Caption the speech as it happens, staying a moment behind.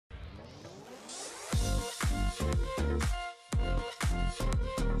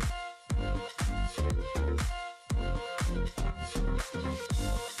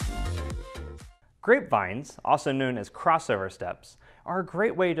Grapevines, also known as crossover steps, are a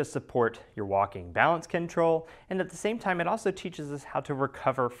great way to support your walking balance control, and at the same time it also teaches us how to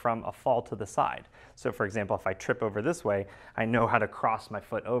recover from a fall to the side. So for example, if I trip over this way, I know how to cross my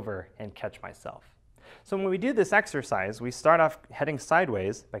foot over and catch myself. So when we do this exercise, we start off heading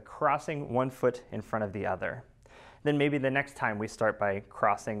sideways by crossing one foot in front of the other. Then maybe the next time we start by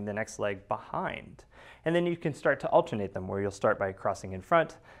crossing the next leg behind. And then you can start to alternate them, where you'll start by crossing in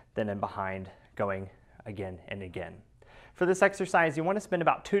front, then in behind, going again and again. For this exercise, you want to spend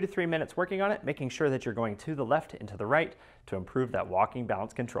about 2 to 3 minutes working on it, making sure that you're going to the left and to the right to improve that walking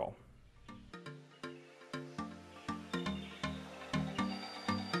balance control.